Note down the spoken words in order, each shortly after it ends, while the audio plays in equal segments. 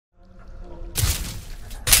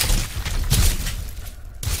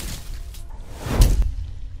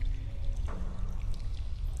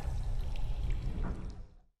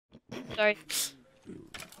sorry.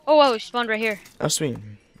 Oh, wow, we spawned right here. Oh, sweet.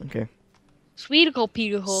 Okay. Sweetical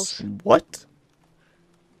peticles. What?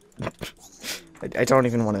 I don't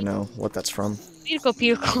even want to know what that's from. Sweetical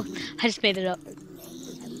peticle. I just made it up.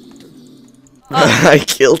 I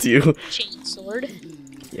killed you. Chain sword.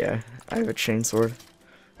 Yeah, I have a chain sword.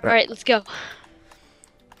 Alright, let's go.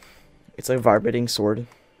 It's a vibrating sword.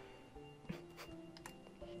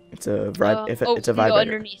 It's a it's a go vibrator.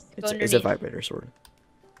 underneath. Go underneath. It's a vibrator sword.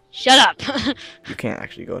 Shut up. You can't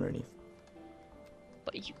actually go underneath.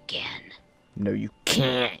 But you can. No, you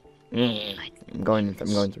can't. I'm going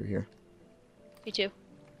through here. Me too.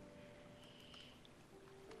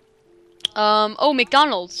 Oh,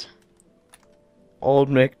 McDonald's. Old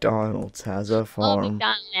McDonald's has a farm.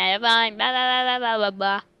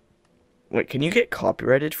 McDonald's. Wait, can you get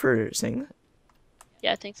copyrighted for saying that?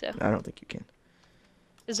 Yeah, I think so. I don't think you can.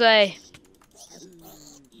 This way.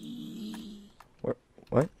 What?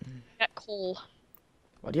 Got coal.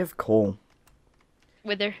 Why do you have coal?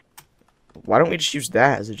 Wither. Why don't we just use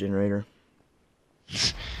that as a generator?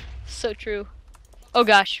 So true. Oh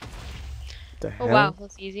gosh. The hell? Oh wow,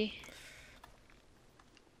 that's easy.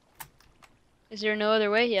 Is there no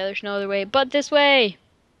other way? Yeah, there's no other way but this way.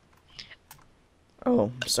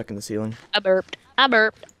 Oh, I'm stuck in the ceiling. I burped.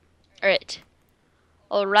 Alright.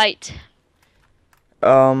 Alright.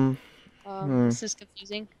 This is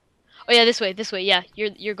confusing. Oh yeah, this way. Yeah,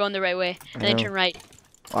 you're going the right way. And then turn right.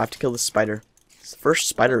 I'll have to kill the spider. It's the first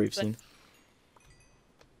spider we've seen.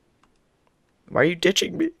 Why are you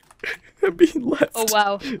ditching me? I'm being left. Oh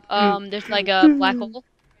wow. There's like a black hole.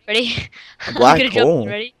 Ready? A black I'm gonna hole?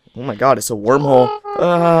 jump. Ready? Oh my god, it's a wormhole.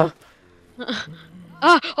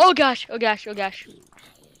 Oh gosh.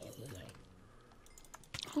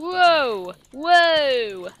 Whoa!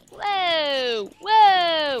 Oh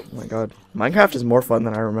my god. Minecraft is more fun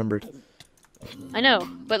than I remembered. I know,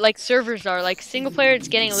 but like servers are like single player. It's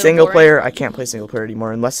getting a little Single boring. player, I can't play single player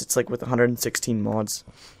anymore unless it's like with 116 mods.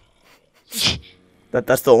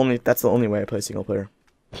 That's the only way I play single player.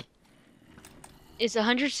 Is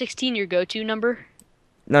 116 your go-to number?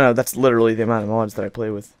 No, that's literally the amount of mods that I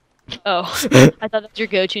play with. Oh, I thought that's your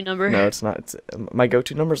go-to number. No, it's not. It's my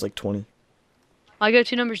go-to number is like 20. My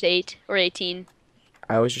go-to number is 8 or 18.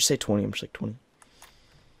 I always just say 20. I'm just like 20.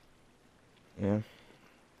 Yeah.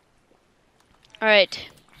 All right,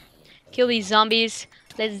 kill these zombies.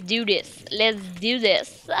 Let's do this.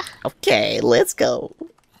 Okay, let's go.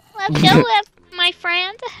 Let's go, my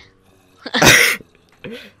friend.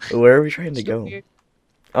 Where are we trying to go? Weird.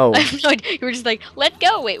 Oh. I have no idea. You were just like, let's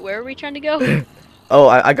go. Wait, where are we trying to go? Oh,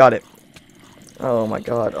 I got it. Oh my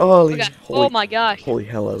god. Oh, Oh my gosh. Holy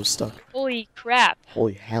hell, I was stuck. Holy crap.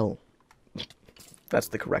 Holy hell. That's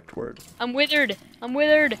the correct word. I'm withered.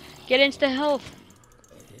 Get insta health.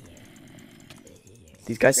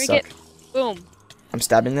 These guys Drink suck. it. Boom. I'm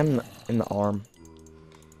stabbing them in the arm.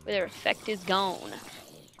 Wither effect is gone.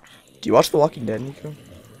 Do you watch The Walking Dead, Nico?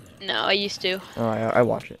 No, I used to. Oh, I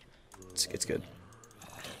watch it. It's good.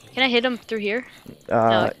 Can I hit him through here?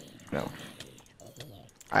 No.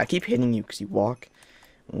 I keep hitting you because you walk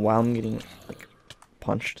while I'm getting like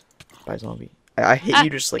punched by a zombie. I hit you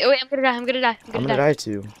just like. Wait, I'm gonna die. I'm gonna die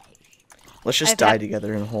too. Let's just die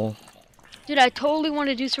together in a hole. Dude, I totally want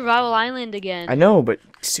to do Survival Island again. I know, but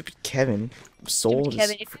stupid Kevin. Soul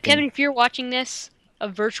Kevin, if you're watching this, a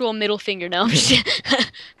virtual middle finger. No, I'm just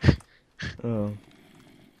Oh.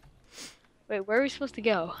 Wait, where are we supposed to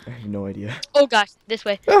go? I have no idea. Oh gosh, this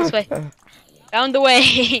way. Found the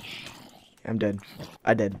way. I'm dead.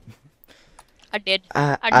 I did. I did.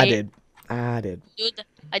 I did. Dude,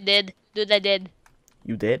 I did. Dude, I did.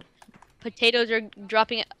 You did? Potatoes are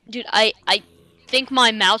dropping. Dude, I think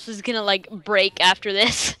my mouse is gonna like break after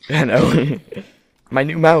this. I know. My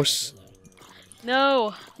new mouse.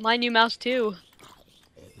 No, my new mouse too.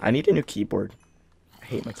 I need a new keyboard. I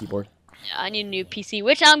hate my keyboard. Yeah, I need a new PC,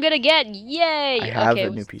 which I'm gonna get. Yay! I have okay, a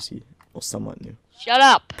new PC. Well, somewhat new. Shut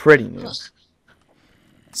up. Pretty new.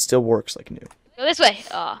 Still works like new. Go this way.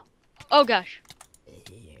 Oh gosh.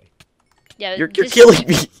 Yeah. You're killing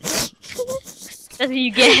me. That's what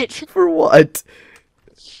you get. For what?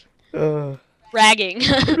 Bragging.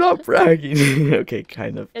 I'm not bragging. Okay,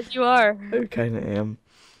 kind of. Yes, you are. I kind of am.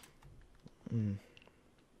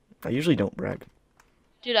 I usually don't brag.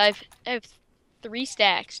 Dude, I have 3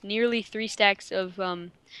 stacks, nearly 3 stacks of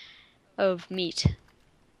meat.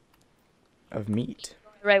 Of meat.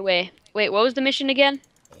 The right way. Wait, what was the mission again?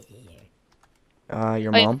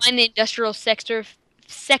 Your mom? Find the industrial sector,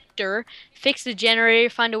 fix the generator,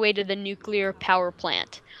 find a way to the nuclear power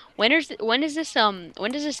plant. When does this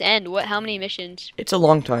end? How many missions? It's a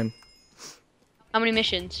long time. How many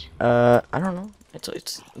missions? I don't know.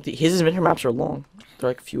 His adventure maps are long. They're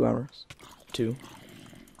like a few hours. 2.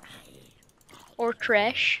 Or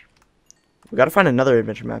trash? We gotta find another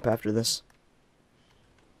adventure map after this.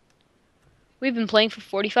 We've been playing for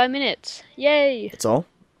 45 minutes. Yay! That's all?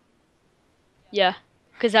 Yeah,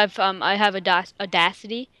 because I have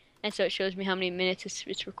Audacity, and so it shows me how many minutes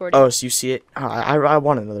it's recording. Oh, so you see it? I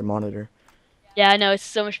want another monitor. Yeah, I know it's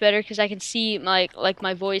so much better because I can see my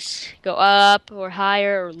voice go up or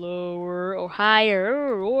higher or lower or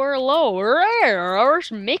higher or lower or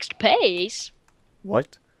mixed pace.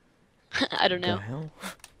 What I don't the know. hell?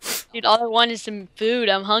 Dude, all I want is some food.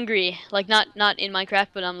 I'm hungry. Like not in Minecraft,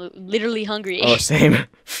 but I'm literally hungry. Oh, same.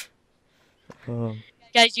 um,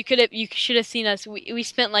 Guys, you should have seen us. We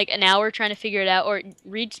spent like an hour trying to figure it out, or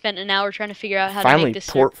Reed spent an hour trying to figure out how to make finally this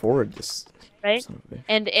server, port forward this right? son of a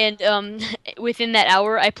bitch. And within that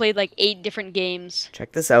hour, I played like 8 different games.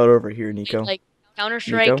 Check this out over here, Played, Nico. like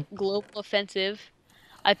Counter-Strike Nico, Global Offensive.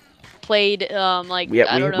 I played like we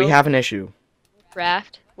I don't we know, have an issue.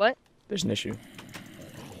 Craft. What? There's an issue.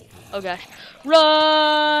 Oh gosh.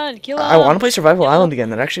 Run! Kill I want to him! play Survival Kill him! Island again.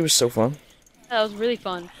 That actually was so fun. That was really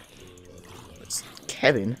fun. It's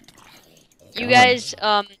Kevin. You God. guys,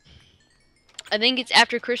 I think it's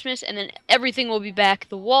after Christmas, and then everything will be back.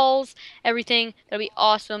 The walls, everything. That'll be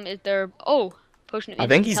awesome. Is there? Oh, potion of I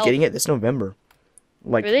think instant he's health. getting it this November.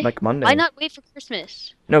 Really? Like Why Monday. not wait for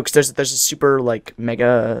Christmas? No, because there's a super like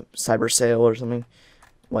mega cyber sale or something,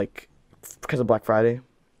 like because of Black Friday,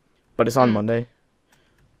 but it's on Hmm. Monday,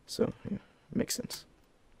 so yeah, makes sense.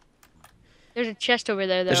 There's a chest over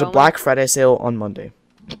there, though. There's a Black Friday sale on Monday.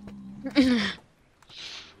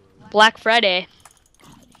 Black Friday.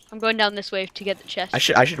 I'm going down this way to get the chest. I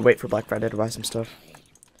should wait for Black Friday to buy some stuff.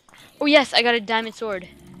 Oh yes, I got a diamond sword.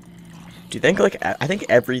 Do you think I think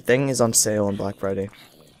everything is on sale on Black Friday?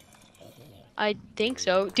 I think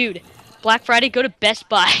so, dude. Black Friday, go to Best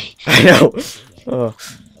Buy. I know. Oh,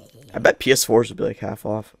 I bet PS4s would be like half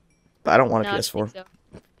off, but I don't want a No, I PS4. think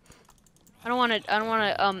so. I don't want to. I don't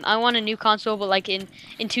want to. I want a new console, but like in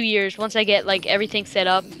 2 years, once I get like everything set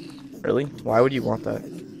up. Really? Why would you want that?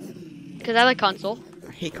 Because I like console.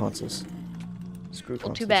 I hate consoles. Screw Well,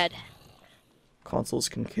 consoles. too bad. Consoles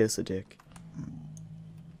can kiss a dick.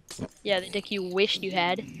 Yeah, the dick you wished you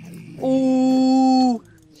had. Ooh.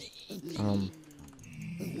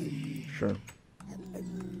 Sure.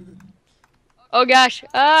 Oh gosh.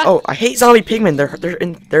 Ah. Oh, I hate zombie pigmen.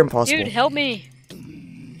 They're impossible. Dude, help me.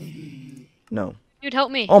 No. Dude,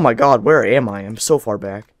 help me. Oh my God, where am I? I'm so far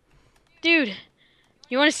back. Dude,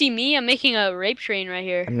 you want to see me? I'm making a rape train right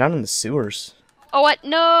here. I'm not in the sewers. Oh what?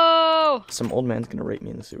 No. Some old man's gonna rape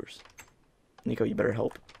me in the sewers. Nico, you better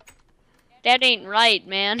help. That ain't right,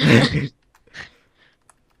 man.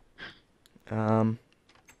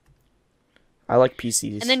 I like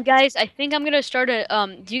PCs. And then guys, I think I'm gonna start a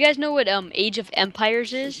do you guys know what Age of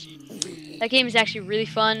Empires is? That game is actually really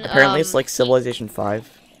fun. Apparently, it's like Civilization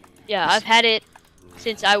 5. Yeah, I've had it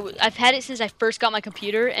since I've had it since I first got my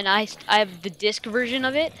computer, and I have the disc version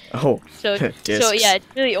of it. Oh, So discs. yeah, it's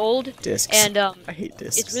really old, Discs. and I hate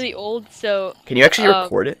discs. it's really old. So Can you actually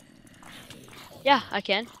record it? yeah, I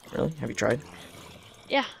can. Really? Have you tried?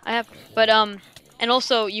 Yeah, I have. But and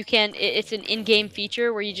also you can. It's an in-game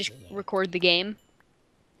feature where you just record the game.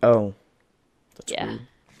 Oh, that's Yeah. weird.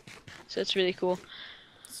 So it's really cool.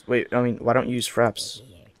 Wait, I mean, why don't you use Fraps?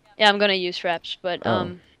 Yeah, I'm gonna use Fraps, but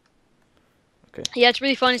Oh. Okay. yeah, it's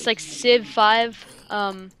really fun. It's like Civ 5.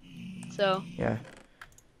 So Yeah,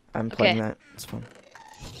 I'm playing Okay. that. It's fun.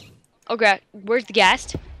 oh god, where's the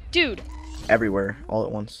Ghast? Dude. Everywhere, all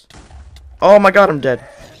at once. Oh my God, I'm dead.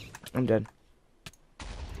 I'm dead.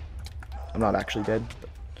 I'm not actually dead, but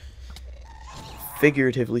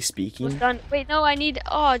figuratively Almost speaking. done. Wait, no, I need.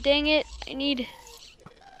 Oh, dang it! I need.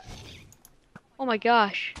 Oh my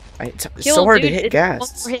gosh. It's Kill so him, hard dude. to hit It's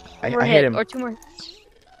Ghasts. one more hit, I one more hit him. or 2 more hits.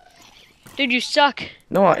 Dude, you suck.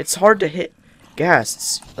 No, it's hard to hit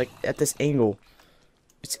Ghasts, like, at this angle.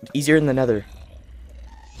 It's easier in the nether.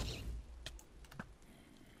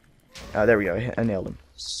 There we go. I nailed him.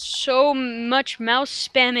 So much mouse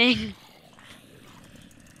spamming.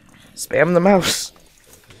 Spam the mouse.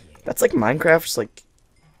 That's like Minecraft's, like,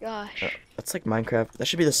 Gosh. that's like Minecraft. That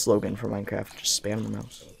should be the slogan for Minecraft. Just spam the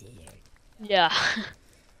mouse. Yeah.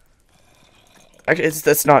 Actually,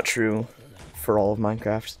 that's not true for all of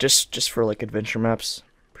Minecraft. Just for, like, adventure maps,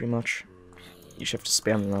 pretty much. You should have to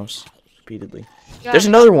spam the mouse repeatedly. Gosh, There's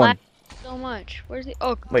another I'm one. lagging so much. Where's the?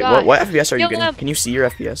 Oh Wait, gosh. what FPS are you Kill getting? him. Can you see your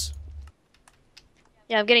FPS?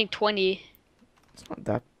 Yeah, I'm getting 20.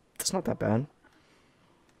 That's not that bad.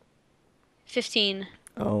 15.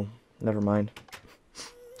 Oh, never mind.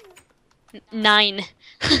 9.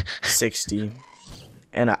 60.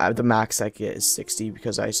 And the max I get is 60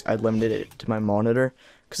 because I limited it to my monitor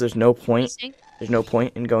because Missing? there's no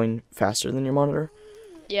point in going faster than your monitor.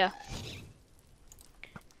 Yeah.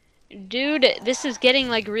 Dude, this is getting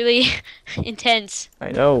like really intense.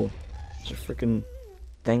 I know. There's a freaking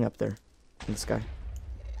thing up there in the sky.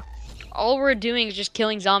 All we're doing is just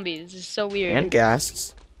killing zombies. This is so weird. And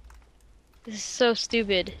ghasts. This is so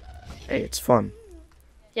stupid. Hey, it's fun.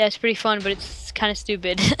 Yeah, it's pretty fun, but it's kind of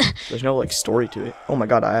stupid. There's no like story to it. Oh my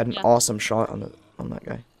god, I had an Yeah. awesome shot on that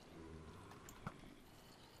guy.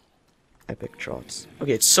 Epic shots.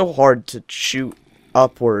 Okay, it's so hard to shoot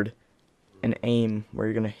upward and aim where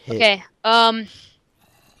you're gonna hit Okay,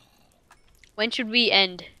 when should we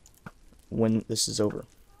end? when this is over.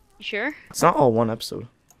 You sure? It's not all one episode.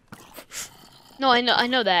 No, I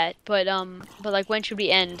know that, but like when should we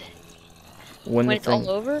end? When the When it's all thing,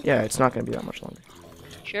 over? yeah, it's not gonna be that much longer.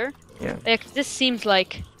 Sure? Yeah. Yeah, 'cause this seems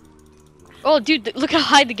like... Oh, dude, look how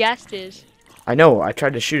high the ghast is. I know. I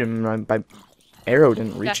tried to shoot him, and my arrow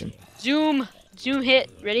didn't reach him. Zoom! Zoom hit.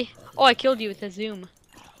 Ready? Oh, I killed you with a zoom.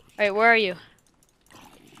 Alright, where are you?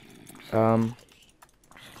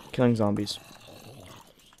 Killing zombies.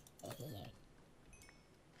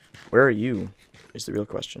 Where are you? Is the real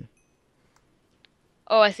question.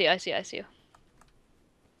 Oh, I see you.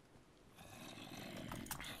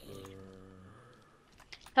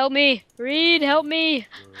 Help me! Reed, help me!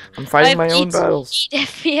 I'm fighting I my have own battles. 8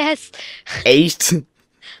 FPS. 8.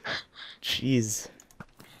 Jeez.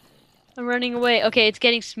 I'm running away. Okay, it's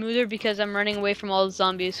getting smoother because I'm running away from all the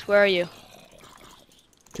zombies. Where are you?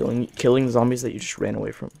 Killing the zombies that you just ran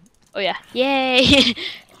away from. Oh yeah. Yay!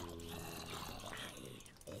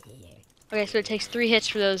 Okay, so it takes 3 hits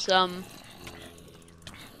for those,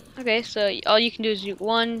 Okay, so all you can do is do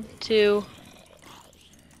 1, 2,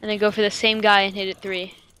 and then go for the same guy and hit it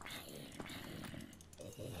 3.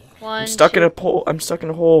 1, I'm stuck 2. in a hole. I'm stuck in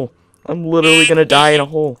a hole. I'm literally gonna die in a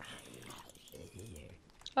hole.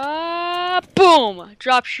 Boom!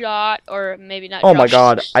 Drop shot, or maybe not. Oh drop my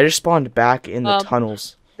god! shot. I just spawned back in the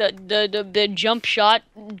tunnels. The jump shot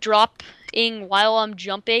dropping while I'm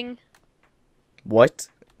jumping. What?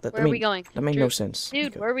 Where are we going? That made Drew, no sense.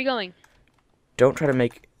 Dude, where are we going? Don't try to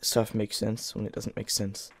make stuff make sense when it doesn't make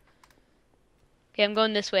sense. Okay, I'm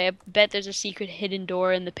going this way. I bet there's a secret hidden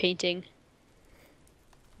door in the painting.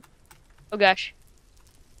 Oh gosh.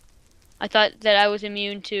 I thought that I was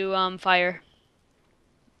immune to fire.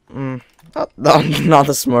 Not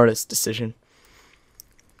the smartest decision.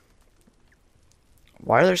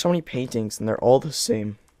 Why are there so many paintings and they're all the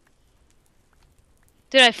same?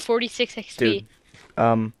 Dude, I have 46 XP.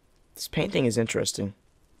 Dude, this painting is interesting.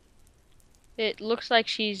 It looks like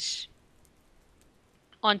she's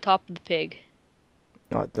on top of the pig.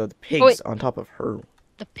 No, the pig's wait. on top of her.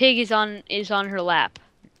 The pig is on her lap.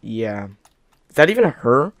 Yeah. Is that even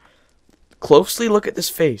her? Closely look at this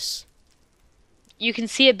face. You can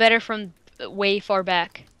see it better from way far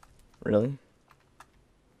back. Really?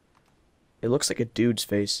 It looks like a dude's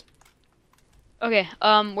face. Okay,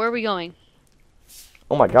 where are we going?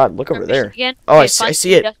 Oh my god, look over there. Again? Oh, Okay, I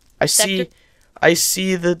see it. I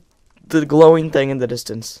see the glowing thing in the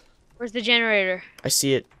distance. Where's the generator? I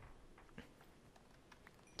see it.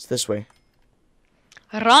 It's this way.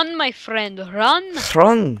 Run, my friend, run!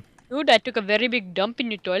 Run! Dude, I took a very big dump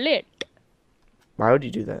in your toilet. Why would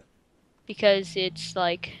you do that? Because it's,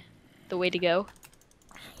 like, the way to go.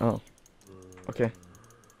 Oh. Okay.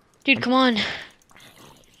 Dude, come on.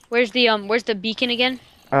 Where's the beacon again?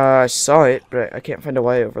 I saw it, but I can't find a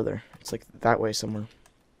way over there. It's like that way somewhere.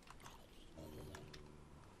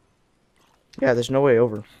 Yeah, there's no way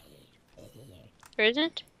over. There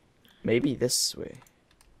isn't? Maybe this way.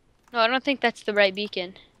 No, I don't think that's the right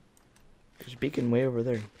beacon. There's a beacon way over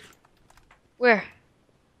there. Where?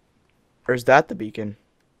 Or is that the beacon?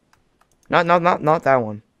 Not that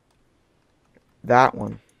one. That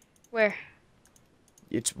one. Where?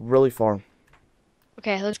 It's really far.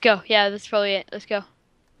 Okay, let's go. Yeah, that's probably it. Let's go.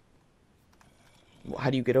 How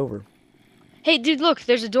do you get over? Hey, dude, look.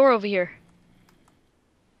 There's a door over here.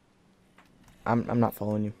 I'm not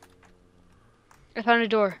following you. I found a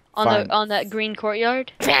door on Fine. on that green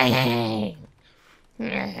courtyard. What the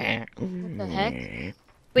heck?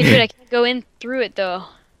 Wait, dude, I can't go in through it though.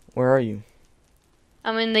 Where are you?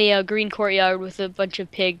 I'm in the green courtyard with a bunch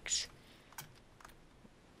of pigs.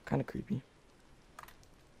 Kind of creepy.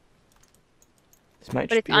 This might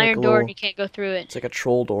But just it's be like iron a door little, and you can't go through it. it's like a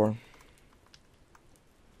troll door.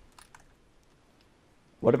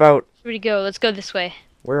 What about, Where'd you go? Let's go this way.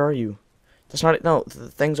 where are you? That's not it. No, the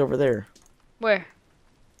thing's over there. Where?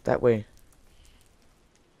 That way.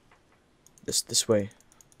 This way.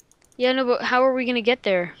 Yeah, no, but how are we gonna get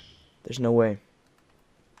there? There's no way.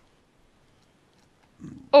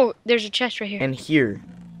 Oh, there's a chest right here. And here.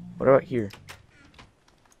 What about here?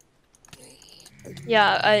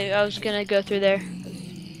 Yeah, I was gonna go through there.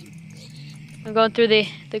 I'm going through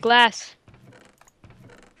the glass.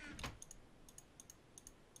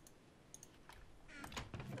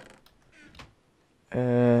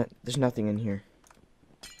 There's nothing in here.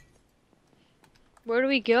 Where do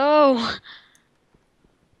we go?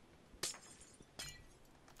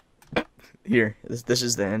 Here. This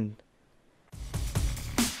is the end.